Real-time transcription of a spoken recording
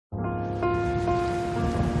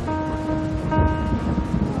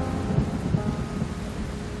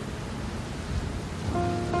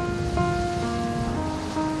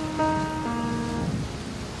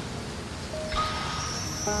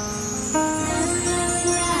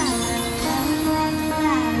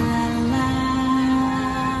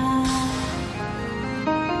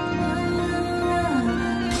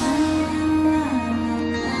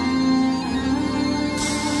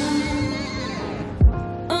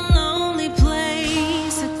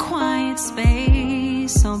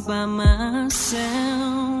by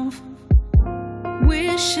myself,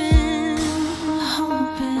 wishing,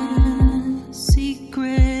 hoping,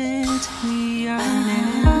 secretly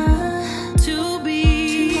yearning to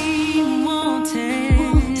be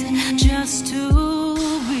wanted, just to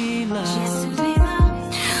be loved.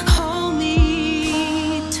 Hold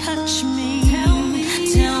me, touch me, tell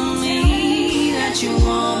me that you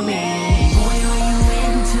want me. Boy, are you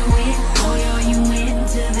into it? Boy, are you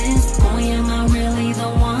into this? Boy, am I really the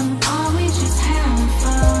one? Are we just having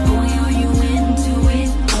fun? Boy, are you into it?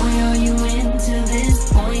 Boy, are you into this?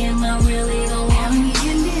 Boy, am I really the one? Have we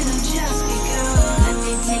ended or just begun? Let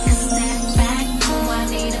me take a step back. Do I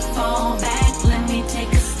need to fall back? Let me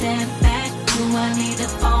take a step back. Do I need to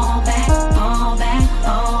fall back? Fall back,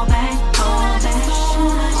 fall back, fall back.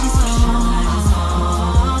 Should I just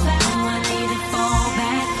fall back? Do I need to fall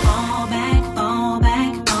back? Fall back, fall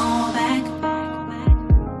back, fall back.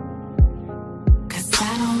 'Cause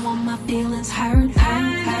I don't want my feelings hurt. I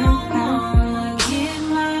don't wanna get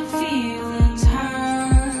my feelings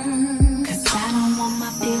hurt. 'Cause I don't want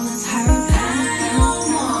my feelings hurt. I don't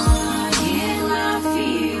wanna get my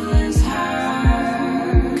feelings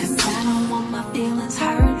hurt. 'Cause I don't want my feelings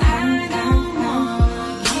hurt. I don't wanna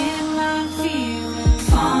get my feelings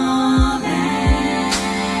fall back.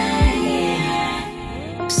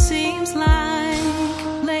 Yeah. Seems like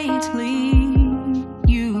lately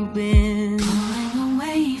you've been pulling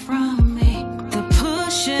away from me. The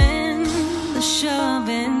pushing, the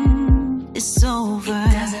shoving is over.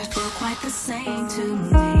 It doesn't feel quite the same to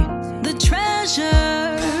me. The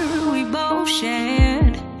treasure we both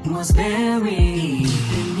shared was buried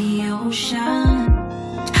in the ocean.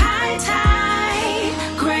 High tide,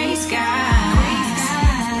 gray skies.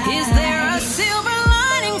 Is there a silver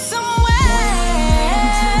lining somewhere?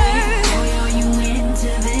 Boy, are you into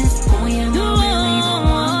this? Boy, am I really the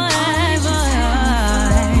one?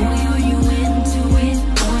 Boy, are you into it?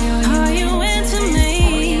 Boy, are you into me?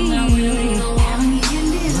 Boy, am I really the one? Have we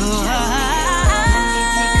ended or just begun? Let me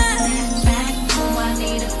take a step back. Do I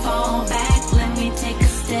need to fall back? Let me take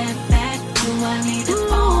a step back. Do I need to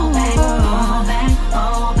fall back? Fall back,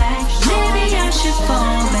 fall back. Maybe I should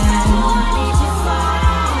fall back. Do I need to fall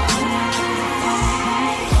back?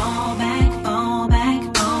 Fall back, fall back,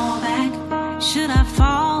 fall back. Should I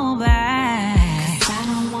fall back? 'Cause I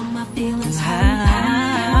don't want my feelings hurt.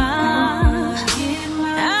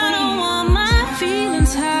 I don't want my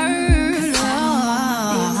feelings hurt. No,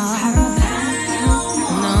 no,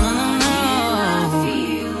 no.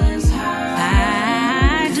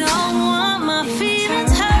 I don't want my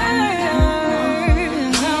feelings hurt.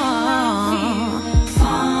 No.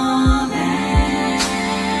 Fall back.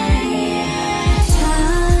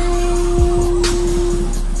 Time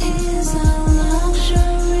is a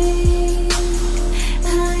luxury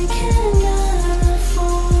I cannot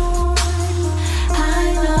afford. I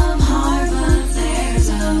love hard, but there's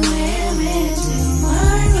a limit to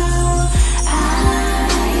my love. I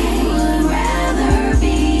would rather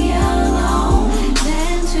be alone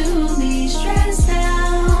than to be stressed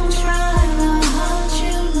out, trying to hunt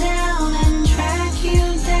you down and track you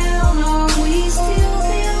down. Are we still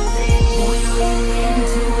building? Boy, are you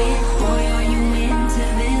into it? Boy, are you into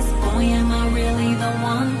this? Boy, am I really the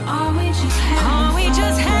one? Are we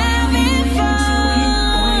just having fun?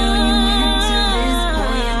 Boy, are you into this?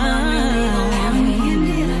 Boy, am I really the one? Have we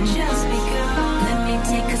ended or just begun? Let me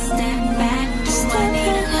take a step back. Do I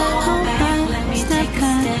need to fall back? Let me take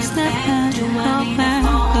a step back. Do I need to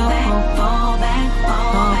fall back? Fall back,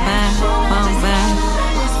 fall back, fall back.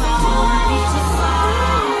 Do I need to fall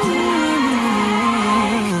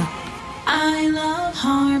back? I love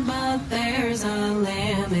hard, but there's a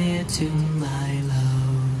limit to my